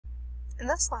In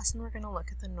this lesson, we're going to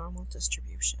look at the normal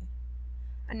distribution.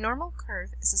 A normal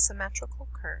curve is a symmetrical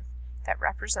curve that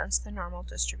represents the normal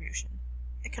distribution.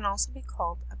 It can also be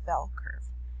called a bell curve.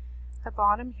 At the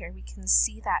bottom here, we can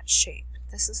see that shape.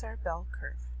 This is our bell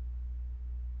curve.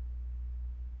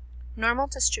 Normal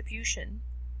distribution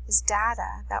is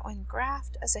data that, when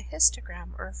graphed as a histogram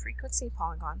or a frequency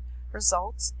polygon,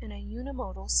 results in a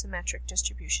unimodal symmetric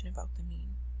distribution about the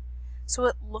mean. So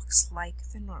it looks like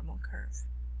the normal curve.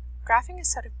 Graphing a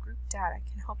set of group data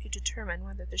can help you determine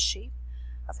whether the shape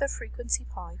of the frequency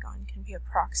polygon can be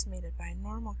approximated by a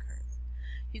normal curve.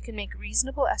 You can make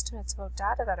reasonable estimates about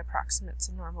data that approximates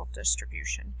a normal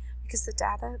distribution because the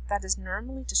data that is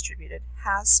normally distributed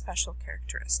has special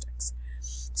characteristics.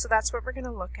 So that's what we're going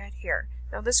to look at here.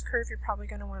 Now this curve you're probably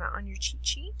going to want it on your cheat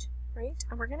sheet, right?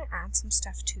 And we're going to add some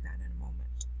stuff to that in a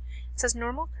moment. It says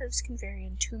normal curves can vary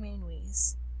in two main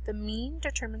ways. The mean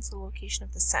determines the location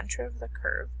of the center of the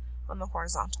curve on the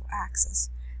horizontal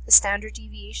axis. The standard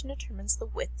deviation determines the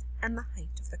width and the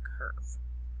height of the curve.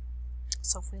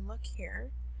 So if we look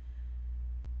here,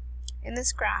 in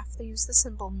this graph they use the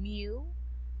symbol mu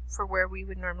for where we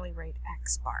would normally write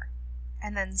x bar.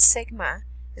 And then sigma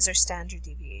is our standard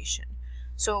deviation.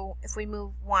 So if we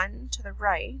move 1 to the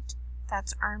right,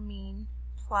 that's our mean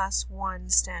plus 1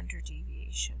 standard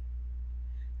deviation.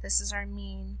 This is our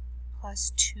mean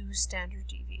plus 2 standard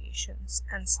deviations,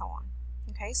 and so on.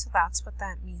 Okay, so that's what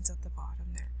that means at the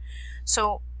bottom there.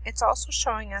 So it's also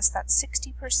showing us that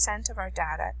 60% of our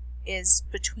data is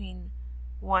between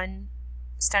 1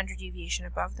 standard deviation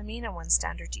above the mean and 1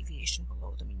 standard deviation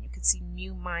below the mean. You can see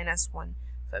mu minus 1,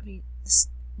 so that would be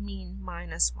mean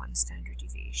minus 1 standard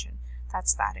deviation.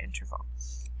 That's that interval.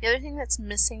 The other thing that's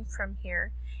missing from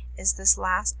here is this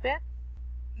last bit.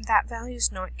 That value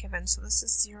is not given, so this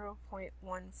is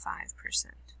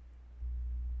 0.15%.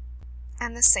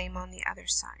 And the same on the other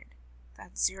side.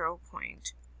 That's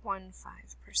 0.15%.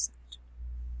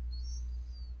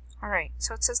 Alright,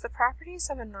 so it says the properties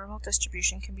of a normal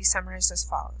distribution can be summarized as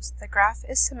follows. The graph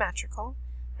is symmetrical.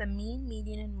 The mean,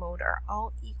 median, and mode are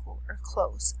all equal or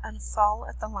close and fall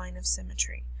at the line of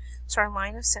symmetry. So our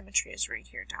line of symmetry is right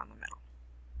here down the middle.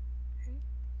 Okay.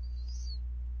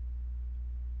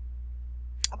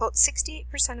 About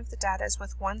 68% of the data is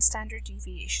with 1 standard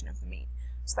deviation of the mean.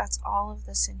 So that's all of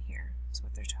this in here. That's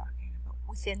what they're talking about.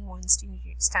 Within 1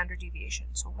 standard deviation.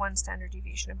 So 1 standard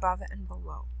deviation above and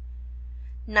below.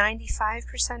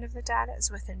 95% of the data is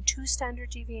within 2 standard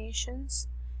deviations.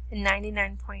 And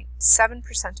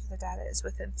 99.7% of the data is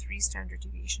within 3 standard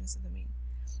deviations of the mean.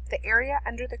 The area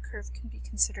under the curve can be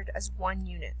considered as 1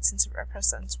 unit since it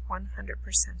represents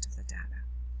 100% of the data.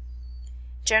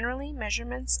 Generally,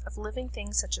 measurements of living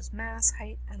things such as mass,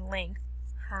 height, and length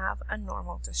have a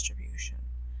normal distribution.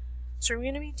 So we're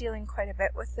going to be dealing quite a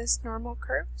bit with this normal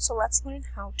curve, so let's learn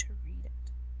how to read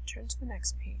it. Turn to the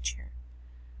next page here.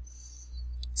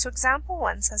 So example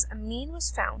 1 says a mean was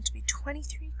found to be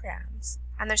 23 grams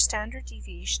and their standard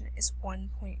deviation is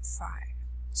 1.5.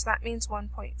 So that means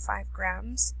 1.5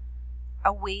 grams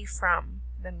away from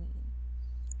the mean.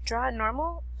 Draw a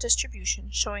normal distribution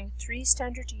showing 3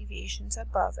 standard deviations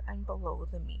above and below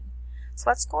the mean. So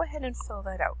let's go ahead and fill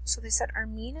that out. So they said our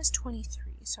mean is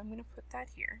 23, so I'm going to put that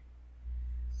here.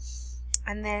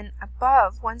 And then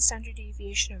above, 1 standard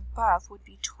deviation above would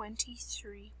be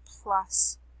 23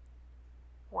 plus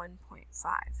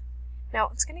 1.5. Now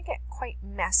it's going to get quite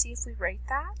messy if we write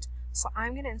that, so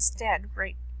I'm going to instead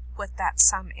write what that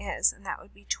sum is, and that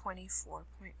would be 24.5.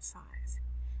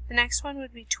 The next one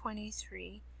would be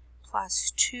 23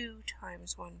 plus 2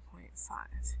 times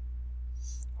 1.5,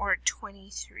 or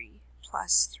 23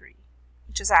 plus 3,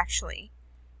 which is actually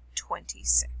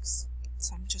 26.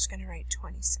 So I'm just going to write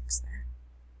 26 there.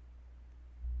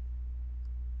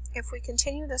 If we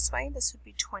continue this way, this would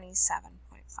be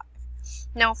 27.5.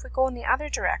 Now if we go in the other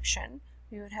direction,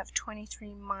 we would have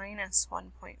 23 minus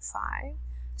 1.5,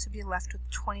 so we'd be left with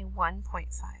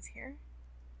 21.5 here.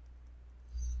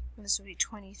 And this would be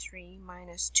 23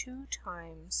 minus 2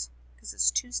 times, because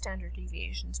it's 2 standard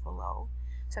deviations below,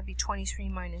 so that'd be 23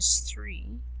 minus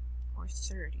 3, or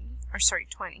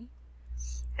 20.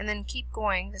 And then keep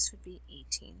going, this would be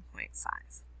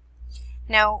 18.5.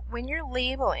 Now when you're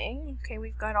labeling, okay,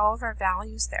 we've got all of our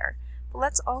values there. But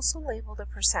let's also label the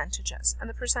percentages, and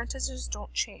the percentages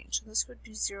don't change. So this would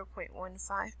be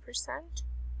 0.15%,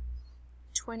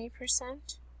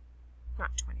 20%,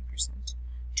 not 20%,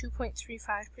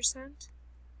 2.35%.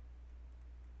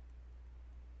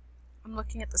 I'm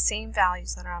looking at the same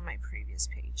values that are on my previous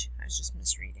page. I was just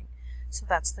misreading. So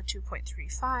that's the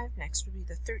 2.35, next would be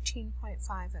the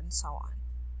 13.5, and so on.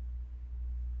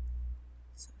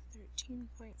 So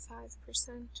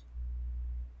 13.5%.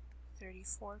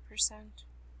 34%.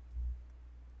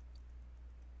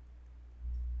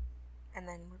 And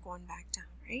then we're going back down,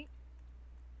 right?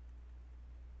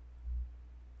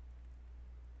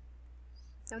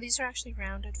 Now these are actually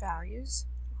rounded values.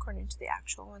 According to the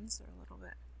actual ones, they're a little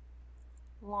bit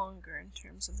longer in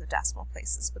terms of the decimal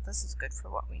places, but this is good for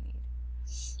what we need.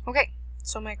 Okay,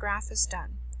 so my graph is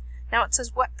done. Now it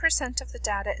says what percent of the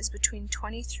data is between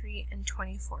 23 and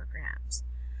 24 grams.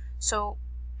 So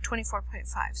 24.5.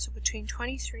 So between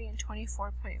 23 and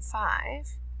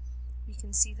 24.5, we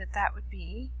can see that that would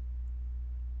be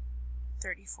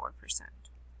 34%.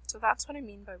 So that's what I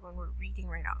mean by when we're reading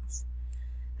right off.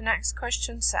 The next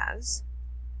question says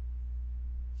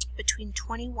between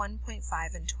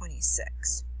 21.5 and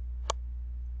 26.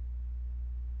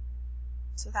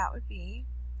 So that would be,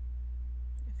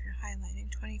 if you're highlighting,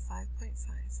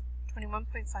 25.5,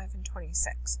 21.5 and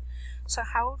 26. So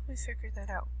how would we figure that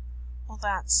out? Well,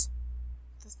 that's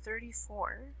the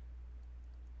 34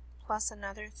 plus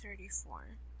another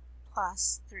 34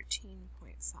 plus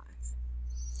 13.5.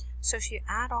 So if you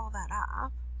add all that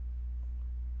up,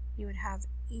 you would have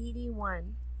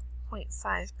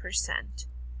 81.5%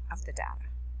 of the data.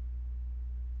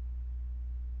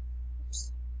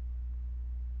 Oops.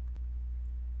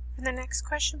 For the next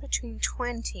question, between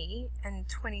 20 and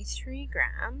 23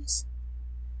 grams,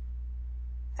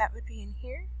 that would be in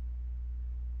here.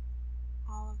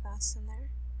 All of that's in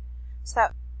there. So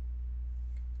that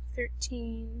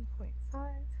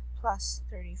 13.5 plus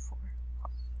 34,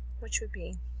 which would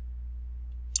be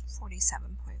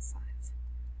 47.5.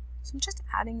 So I'm just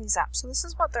adding these up. So this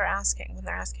is what they're asking when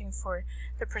they're asking for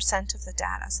the percent of the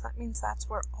data. So that means that's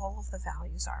where all of the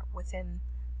values are within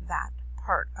that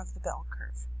part of the bell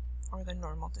curve or the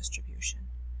normal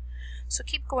distribution. So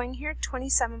keep going here,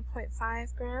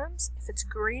 27.5 grams. If it's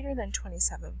greater than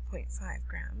 27.5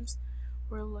 grams,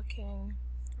 we're looking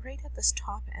right at this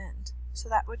top end. So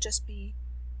that would just be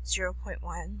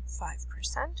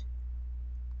 0.15%.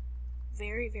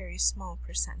 Very, very small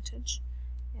percentage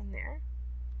in there.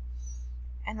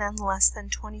 And then less than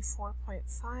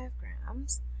 24.5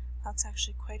 grams, that's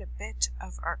actually quite a bit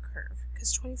of our curve,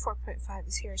 because 24.5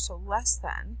 is here, so less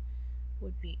than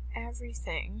would be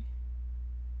everything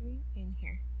in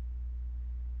here.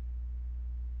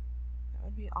 That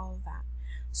would be all of that.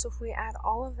 So if we add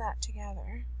all of that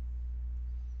together,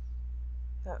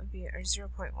 that would be our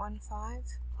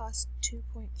 0.15 plus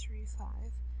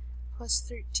 2.35 plus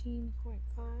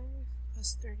 13.5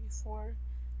 plus 34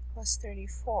 plus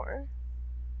 34.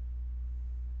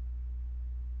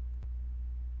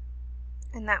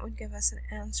 And that would give us an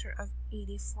answer of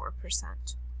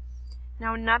 84%.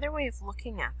 Now another way of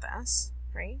looking at this,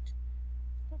 right?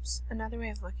 Oops, another way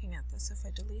of looking at this, if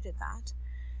I deleted that,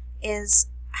 is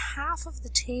half of the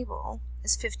table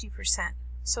is 50%.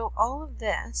 So all of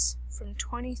this, from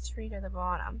 23 to the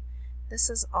bottom, this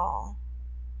is all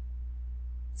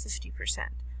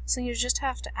 50%. So you just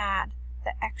have to add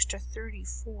the extra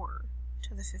 34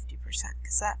 to the 50%,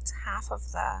 because that's half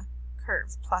of the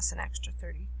curve plus an extra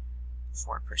 34%.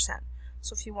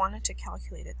 So if you wanted to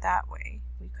calculate it that way,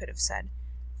 we could have said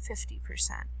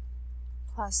 50%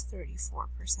 plus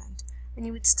 34%, and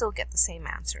you would still get the same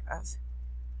answer of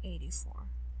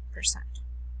 84%.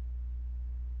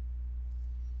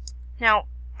 Now,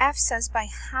 F says, by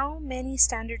how many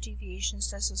standard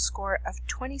deviations does a score of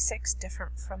 26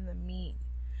 differ from the mean?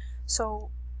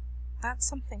 So that's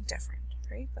something different,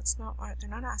 right? That's not what they're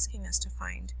not asking us to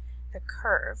find the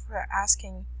curve. They're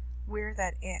asking where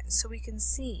that is. So we can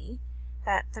see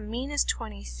that the mean is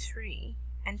 23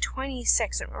 and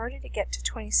 26. In order to get to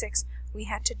 26, we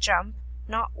had to jump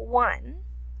not one,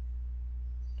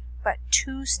 but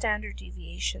 2 standard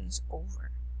deviations over.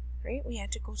 Right? We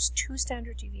had to go 2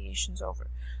 standard deviations over.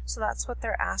 So that's what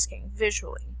they're asking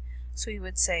visually. So you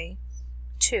would say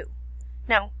 2.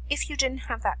 Now, if you didn't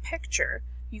have that picture,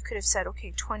 you could have said,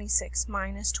 okay, 26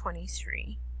 minus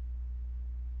 23,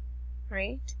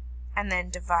 right? And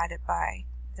then divide it by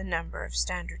the number of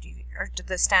standard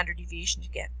deviation to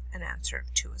get an answer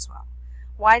of 2 as well.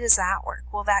 Why does that work?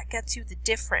 Well, that gets you the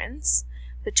difference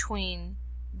between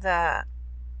the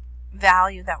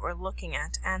value that we're looking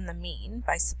at and the mean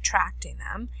by subtracting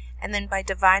them, and then by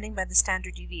dividing by the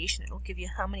standard deviation, it will give you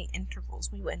how many intervals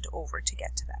we went over to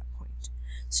get to that point.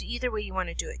 So either way you want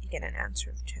to do it, you get an answer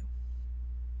of 2.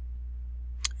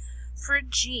 For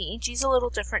G's a little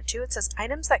different too. It says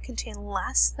items that contain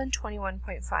less than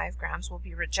 21.5 grams will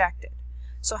be rejected.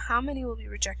 So how many will be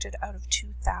rejected out of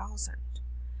 2,000?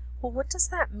 Well, what does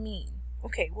that mean?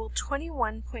 Okay, well,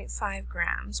 21.5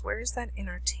 grams, where is that in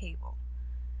our table?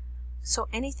 So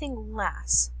anything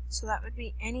less, so that would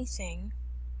be anything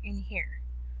in here.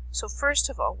 So first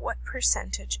of all, what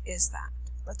percentage is that?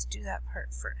 Let's do that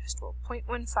part first. Well,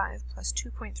 0.15 plus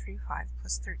 2.35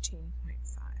 plus 13.5.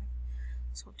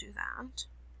 So we'll do that.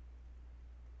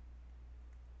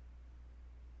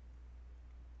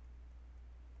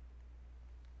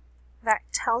 That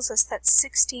tells us that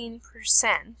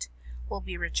 16% will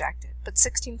be rejected. But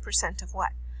 16% of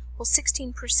what? Well,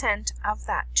 16% of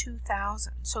that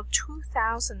 2,000. So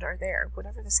 2,000 are there,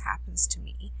 whatever this happens to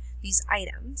me, these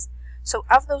items. So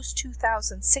of those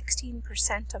 2,000,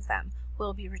 16% of them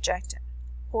will be rejected.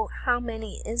 Well, how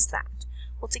many is that?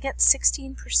 Well, to get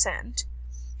 16%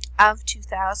 of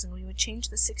 2,000, we would change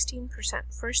the 16%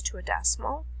 first to a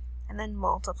decimal and then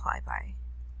multiply by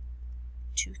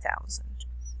 2,000.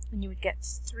 And you would get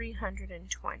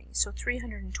 320. So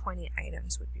 320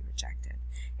 items would be rejected.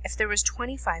 If there was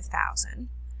 25,000,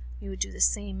 we would do the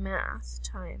same math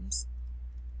times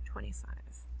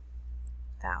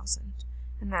 25,000.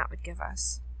 And that would give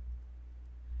us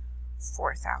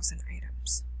 4,000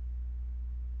 items.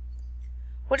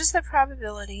 What is the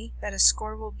probability that a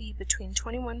score will be between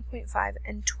 21.5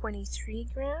 and 23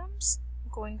 grams?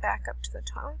 Going back up to the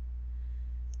top.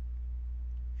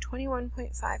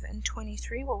 21.5 and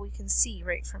 23, well, we can see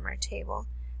right from our table,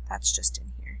 that's just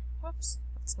in here. Whoops,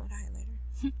 that's not a highlighter.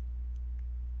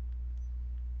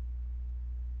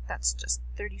 That's just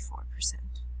 34%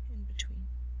 in between.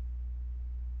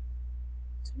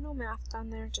 So no math down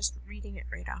there, just reading it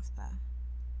right off the...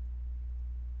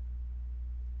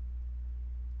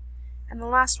 And the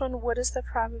last one, what is the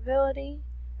probability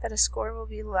that a score will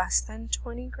be less than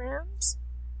 20 grams?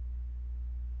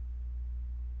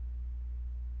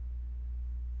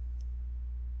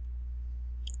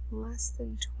 Less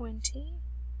than 20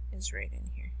 is right in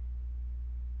here.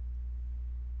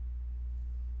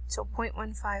 So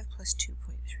 0.15 plus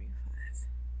 2.35.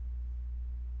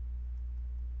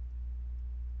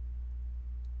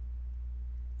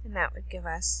 And that would give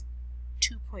us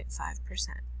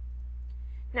 2.5%.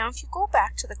 Now if you go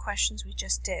back to the questions we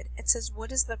just did, it says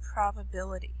what is the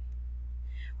probability?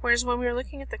 Whereas when we were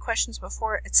looking at the questions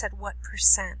before, it said what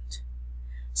percent.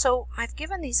 So I've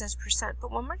given these as percent, but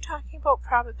when we're talking about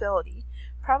probability,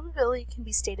 probability can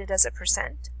be stated as a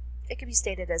percent, it could be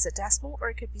stated as a decimal, or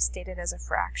it could be stated as a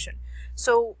fraction.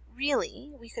 So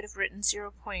really, we could have written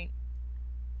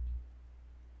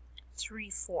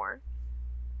 0.34,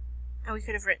 and we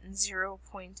could have written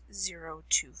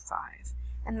 0.025.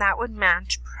 And that would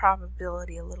match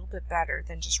probability a little bit better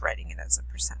than just writing it as a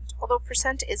percent. Although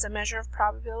percent is a measure of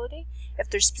probability, if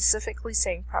they're specifically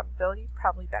saying probability,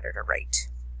 probably better to write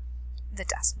the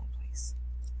decimal place.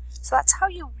 So that's how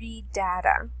you read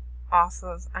data off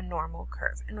of a normal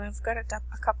curve. And we've got a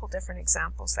couple different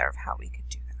examples there of how we could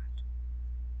do that.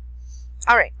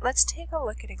 All right, let's take a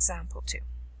look at example 2.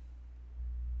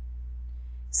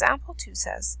 Example 2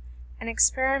 says, an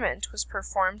experiment was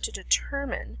performed to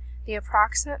determine the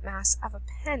approximate mass of a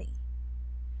penny.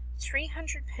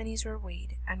 300 pennies were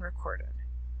weighed and recorded.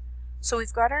 So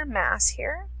we've got our mass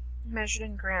here, measured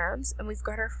in grams, and we've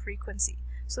got our frequency.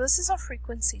 So this is a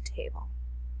frequency table.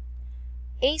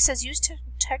 A says use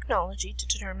technology to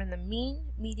determine the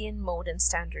mean, median, mode, and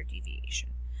standard deviation.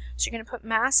 So you're going to put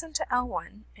mass into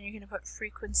L1, and you're going to put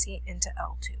frequency into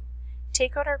L2.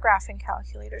 Take out our graphing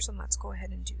calculators, and let's go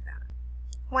ahead and do that.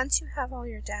 Once you have all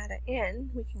your data in,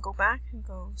 we can go back and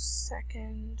go stat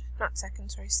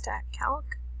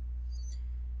calc,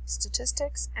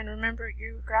 statistics, and remember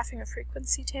you're graphing a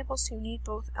frequency table, so you need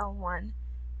both L1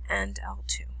 and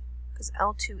L2, because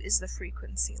L2 is the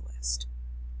frequency list.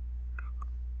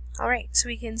 Alright, so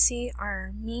we can see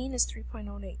our mean is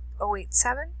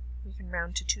 3.087. We can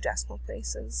round to 2 decimal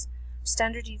places.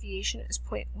 Standard deviation is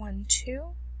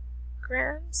 0.12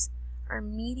 grams. Our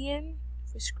median,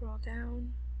 if we scroll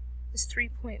down, is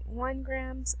 3.1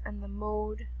 grams, and the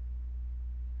mode,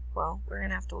 well, we're going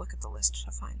to have to look at the list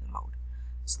to find the mode.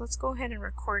 So let's go ahead and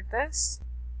record this.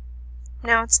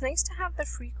 Now it's nice to have the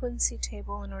frequency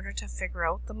table in order to figure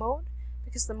out the mode,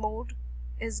 because the mode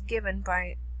is given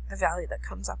by the value that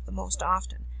comes up the most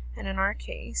often. And in our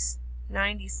case,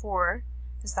 94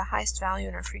 is the highest value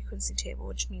in our frequency table,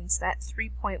 which means that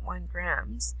 3.1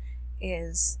 grams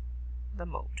is the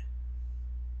mode.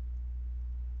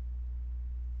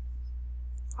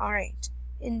 Alright,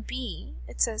 in B,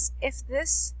 it says if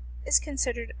this is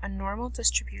considered a normal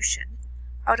distribution,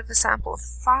 out of a sample of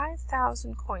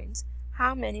 5,000 coins,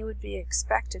 how many would be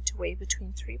expected to weigh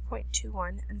between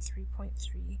 3.21 and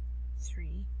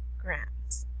 3.33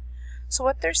 grams? So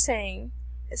what they're saying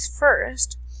is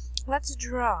first, let's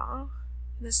draw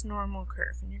this normal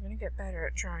curve, and you're going to get better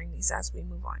at drawing these as we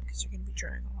move on, because you're going to be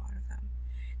drawing a lot of them.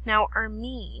 Now our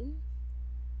mean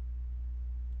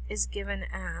is given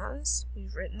as,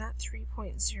 we've written that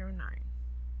 3.09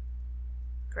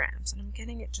 grams, and I'm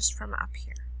getting it just from up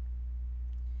here.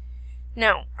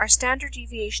 Now, our standard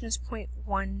deviation is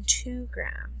 0.12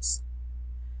 grams.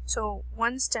 So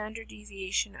one standard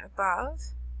deviation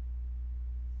above,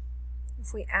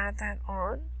 if we add that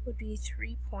on, would be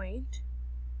 3.21.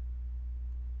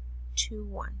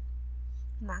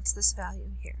 And that's this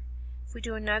value here. If we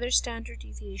do another standard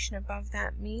deviation above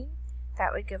that mean,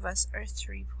 that would give us our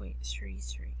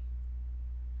 3.33.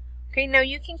 Okay, now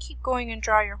you can keep going and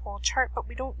draw your whole chart, but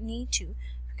we don't need to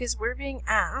because we're being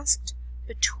asked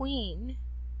between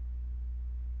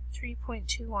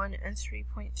 3.21 and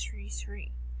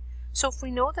 3.33. So if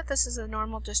we know that this is a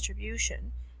normal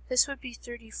distribution, this would be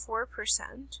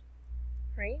 34%,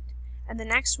 right? And the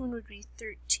next one would be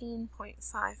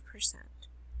 13.5%.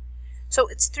 So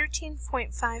it's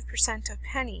 13.5% of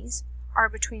pennies are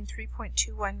between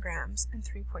 3.21 grams and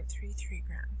 3.33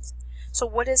 grams. So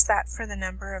what is that for the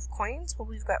number of coins? Well,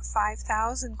 we've got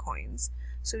 5,000 coins,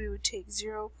 so we would take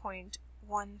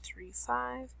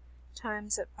 0.135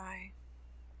 times it by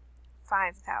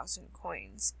 5,000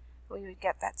 coins. We would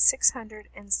get that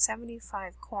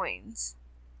 675 coins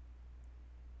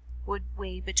would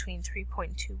weigh between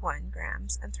 3.21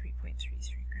 grams and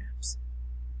 3.33 grams.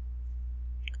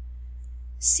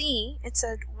 C, it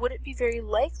said, would it be very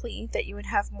likely that you would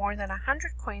have more than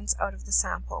 100 coins out of the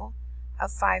sample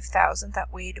of 5,000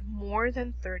 that weighed more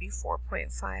than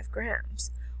 34.5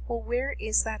 grams? Well, where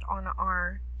is that on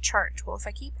our chart? Well, if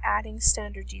I keep adding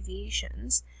standard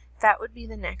deviations, that would be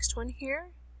the next one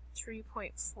here,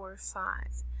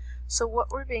 3.45. So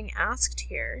what we're being asked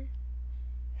here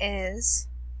is,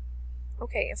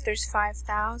 okay, if there's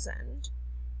 5,000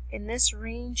 in this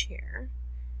range here,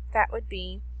 that would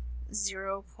be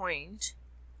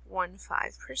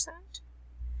 0.15%.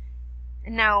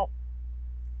 And now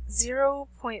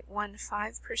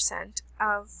 0.15%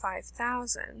 of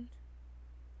 5,000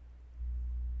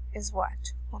 is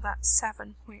what? Well, that's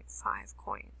 7.5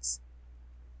 coins.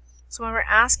 So when we're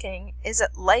asking, is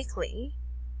it likely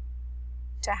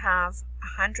to have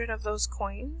 100 of those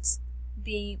coins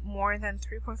be more than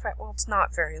 3.5? Well, it's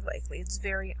not very likely. It's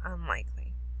very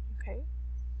unlikely. Okay?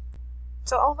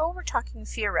 So although we're talking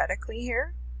theoretically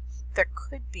here, there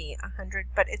could be 100,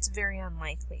 but it's very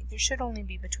unlikely. There should only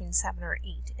be between 7 or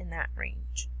 8 in that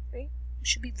range, right? It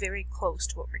should be very close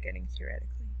to what we're getting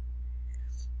theoretically.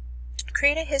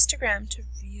 Create a histogram to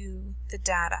view the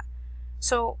data.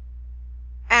 So,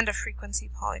 and a frequency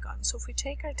polygon. So if we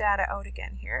take our data out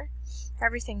again here,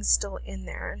 everything's still in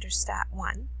there under stat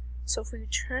 1. So if we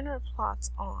turn our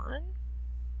plots on,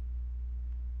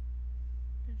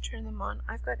 and turn them on,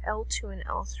 I've got L2 and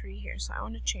L3 here, so I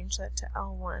want to change that to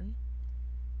L1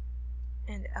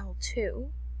 and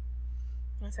L2.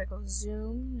 And if I go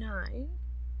zoom 9,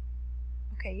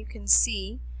 okay, you can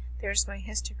see there's my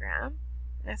histogram.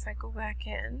 And if I go back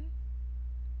in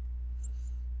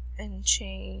and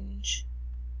change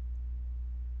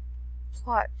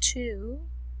plot 2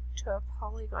 to a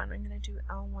polygon, I'm going to do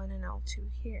L1 and L2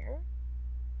 here.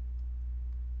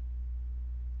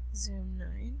 Zoom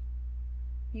 9.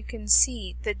 You can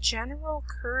see the general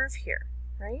curve here,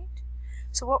 right?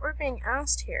 So what we're being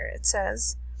asked here, it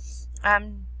says,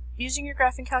 using your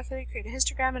graphing calculator, create a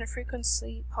histogram and a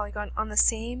frequency polygon on the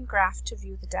same graph to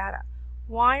view the data.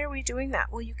 Why are we doing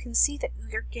that? Well, you can see that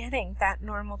you're getting that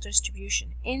normal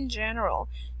distribution. In general,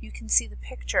 you can see the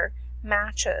picture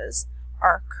matches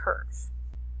our curve.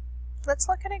 Let's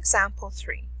look at example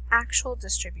 3, actual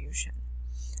distribution.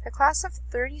 A class of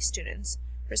 30 students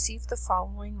received the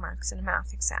following marks in a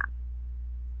math exam.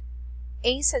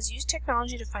 A says use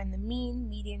technology to find the mean,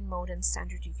 median, mode, and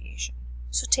standard deviation.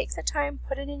 So take the time,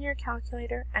 put it in your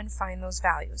calculator, and find those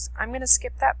values. I'm going to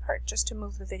skip that part just to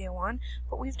move the video on,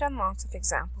 but we've done lots of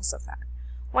examples of that.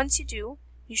 Once you do,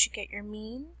 you should get your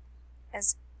mean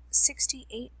as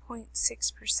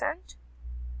 68.6%.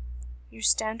 Your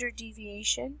standard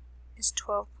deviation is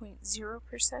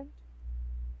 12.0%.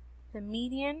 The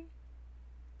median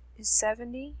is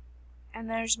 70, and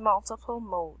there's multiple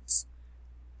modes.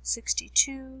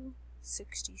 62,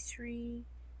 63,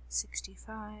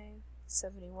 65,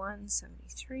 71,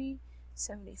 73,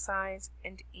 75,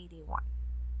 and 81.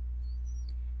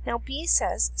 Now B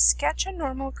says, sketch a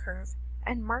normal curve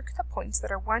and mark the points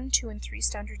that are 1, 2, and 3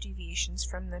 standard deviations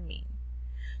from the mean.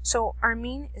 So our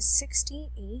mean is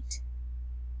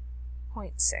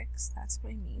 68.6, that's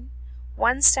my mean.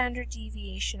 1 standard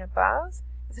deviation above.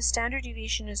 If a standard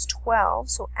deviation is 12,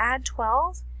 so add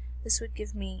 12, this would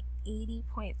give me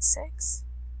 80.6.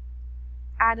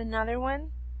 Add another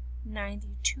one,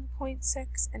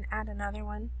 92.6, and add another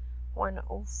one,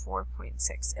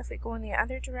 104.6. If we go in the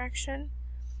other direction,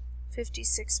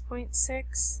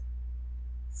 56.6,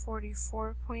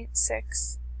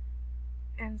 44.6,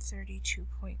 and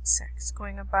 32.6,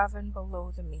 going above and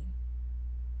below the mean.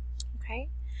 Okay,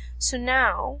 so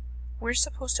now we're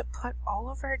supposed to put all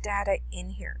of our data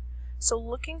in here. So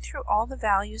looking through all the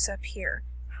values up here,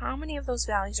 how many of those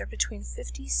values are between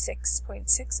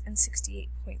 56.6 and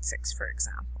 68.6, for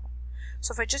example?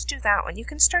 So if I just do that one, you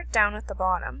can start down at the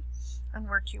bottom and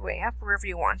work your way up wherever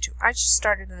you want to. I just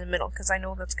started in the middle because I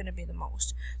know that's going to be the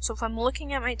most. So if I'm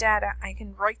looking at my data, I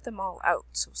can write them all out.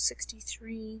 So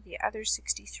 63, the other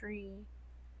 63,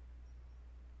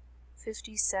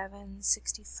 57,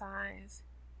 65,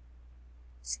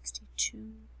 62,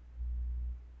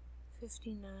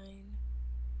 59,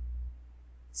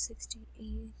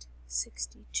 68,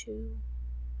 62,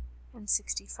 and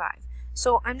 65.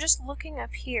 So I'm just looking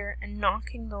up here and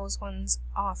knocking those ones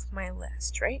off my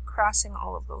list, right? Crossing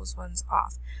all of those ones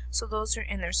off. So those are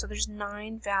in there. So there's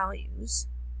 9 values.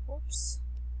 Whoops.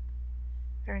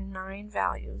 There are 9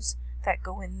 values that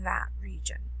go in that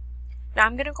region. Now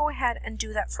I'm going to go ahead and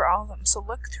do that for all of them. So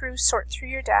look through, sort through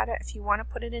your data. If you want to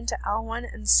put it into L1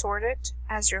 and sort it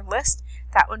as your list,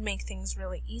 that would make things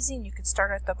really easy. And you could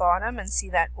start at the bottom and see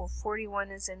that, well,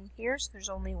 41 is in here, so there's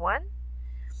only 1.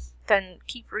 Then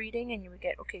keep reading and you would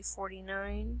get, okay,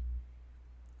 49,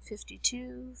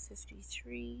 52,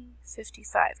 53,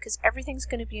 55, because everything's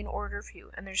going to be in order for you,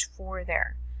 and there's 4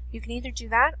 there. You can either do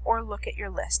that or look at your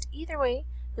list. Either way,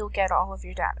 you'll get all of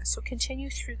your data. So continue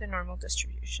through the normal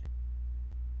distribution.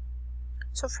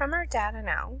 So from our data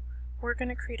now, we're going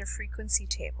to create a frequency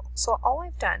table. So all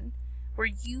I've done, we're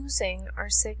using our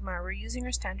sigma, we're using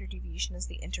our standard deviation as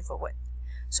the interval width.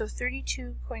 So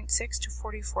 32.6 to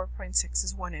 44.6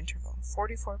 is one interval,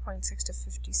 44.6 to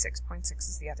 56.6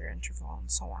 is the other interval,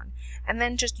 and so on. And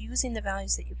then just using the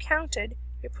values that you counted,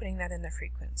 you're putting that in the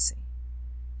frequency.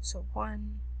 So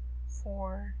 1,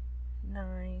 4,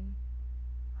 9,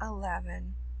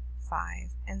 11,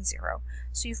 5, and 0.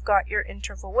 So you've got your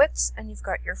interval widths and you've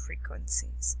got your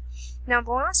frequencies. Now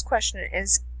the last question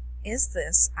is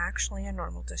this actually a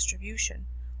normal distribution?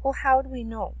 Well, how do we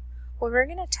know? Well, we're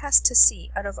going to test to see,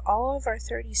 out of all of our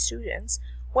 30 students,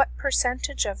 what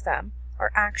percentage of them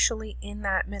are actually in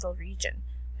that middle region,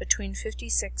 between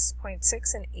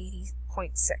 56.6 and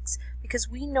 80.6. Because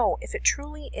we know if it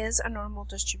truly is a normal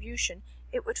distribution,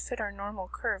 it would fit our normal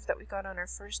curve that we got on our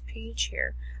first page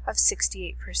here of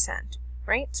 68%,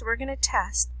 right? So we're going to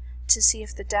test to see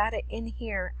if the data in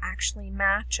here actually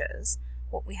matches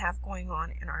what we have going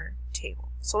on in our table.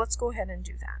 So let's go ahead and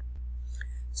do that.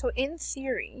 So in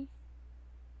theory,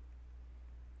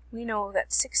 we know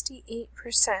that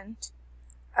 68%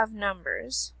 of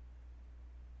numbers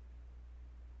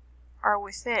are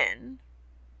within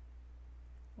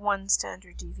 1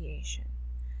 standard deviation.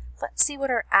 Let's see what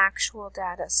our actual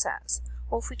data says.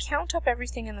 Well, if we count up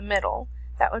everything in the middle,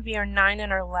 that would be our 9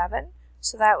 and our 11,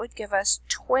 so that would give us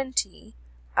 20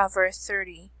 of our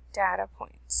 30 data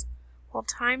points. We'll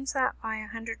times that by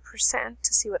 100%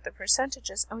 to see what the percentage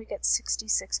is, and we get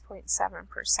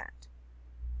 66.7%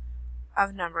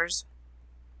 of numbers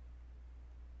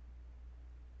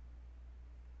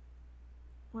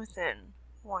within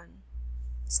 1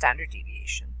 standard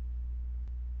deviation.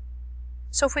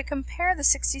 So if we compare the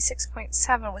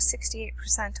 66.7 with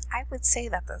 68%, I would say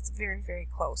that that's very, very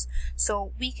close.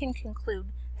 So we can conclude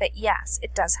that yes,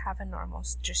 it does have a normal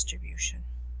distribution.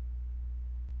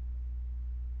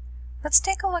 Let's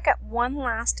take a look at one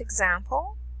last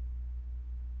example.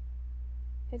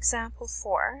 Example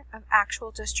 4 of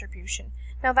actual distribution.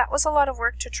 Now that was a lot of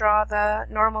work to draw the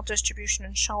normal distribution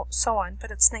and so on,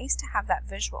 but it's nice to have that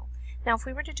visual. Now if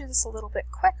we were to do this a little bit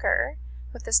quicker,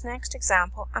 with this next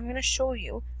example, I'm going to show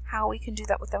you how we can do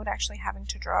that without actually having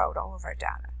to draw out all of our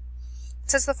data.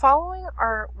 It says the following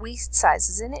are waist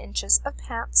sizes in inches of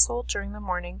pants sold during the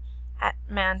morning at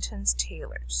Manton's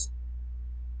Tailors.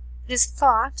 It is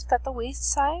thought that the waist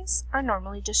size are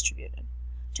normally distributed.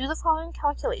 Do the following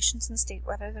calculations and state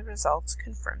whether the results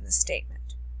confirm the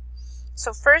statement.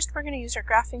 So first we're going to use our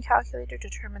graphing calculator to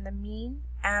determine the mean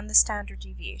and the standard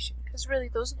deviation, because really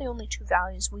those are the only 2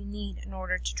 values we need in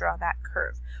order to draw that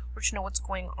curve, or to know what's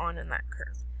going on in that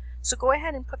curve. So go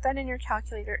ahead and put that in your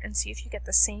calculator and see if you get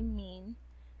the same mean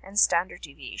and standard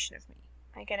deviation of me.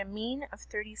 I get a mean of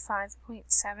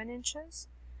 35.7 inches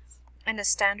and a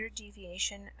standard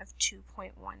deviation of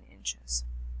 2.1 inches.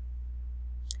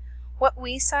 What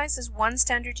waist size is 1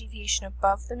 standard deviation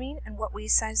above the mean, and what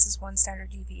waist size is 1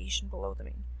 standard deviation below the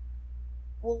mean?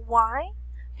 Well, why?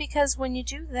 Because when you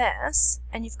do this,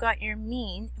 and you've got your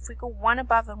mean, if we go 1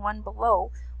 above and 1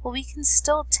 below, well, we can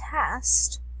still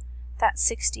test that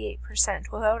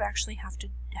 68% without actually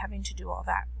having to do all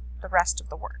that, the rest of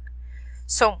the work.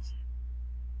 So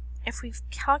if we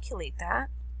calculate that,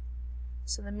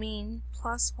 so the mean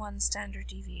plus 1 standard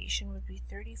deviation would be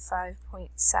 35.7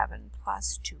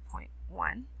 plus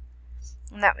 2.1,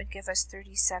 and that would give us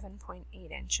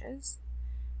 37.8 inches.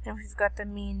 And we've got the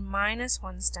mean minus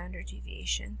 1 standard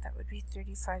deviation, that would be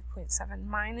 35.7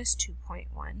 minus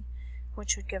 2.1,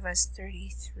 which would give us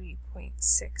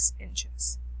 33.6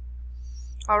 inches.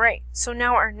 Alright, so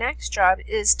now our next job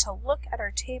is to look at our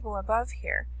table above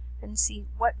here and see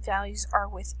what values are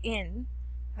within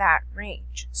that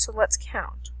range. So let's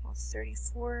count. Well,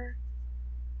 34,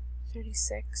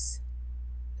 36,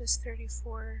 this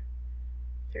 34,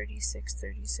 36,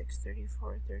 36,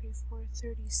 34, 34,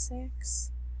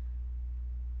 36.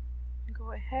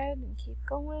 Go ahead and keep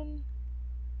going.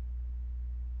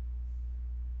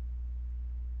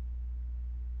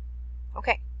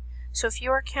 Okay, so if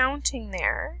you're counting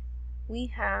there, we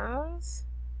have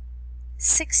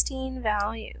 16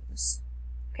 values.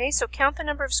 Okay, so count the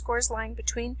number of scores lying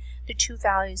between the two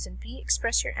values, and B,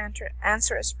 express your answer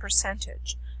as a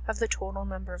percentage of the total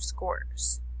number of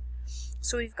scores.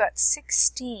 So we've got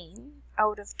 16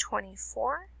 out of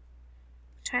 24,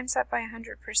 times that by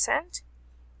 100%,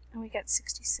 and we get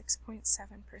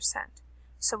 66.7%.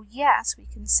 So yes, we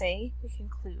can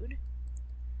conclude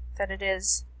that it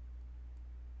is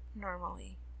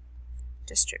normally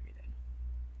distributed.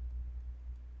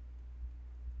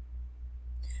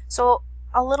 So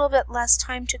a little bit less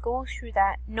time to go through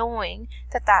that, knowing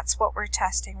that that's what we're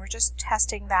testing. We're just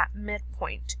testing that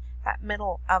midpoint, that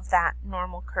middle of that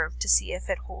normal curve, to see if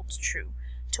it holds true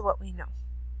to what we know.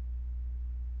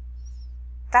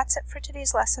 That's it for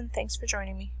today's lesson. Thanks for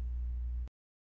joining me.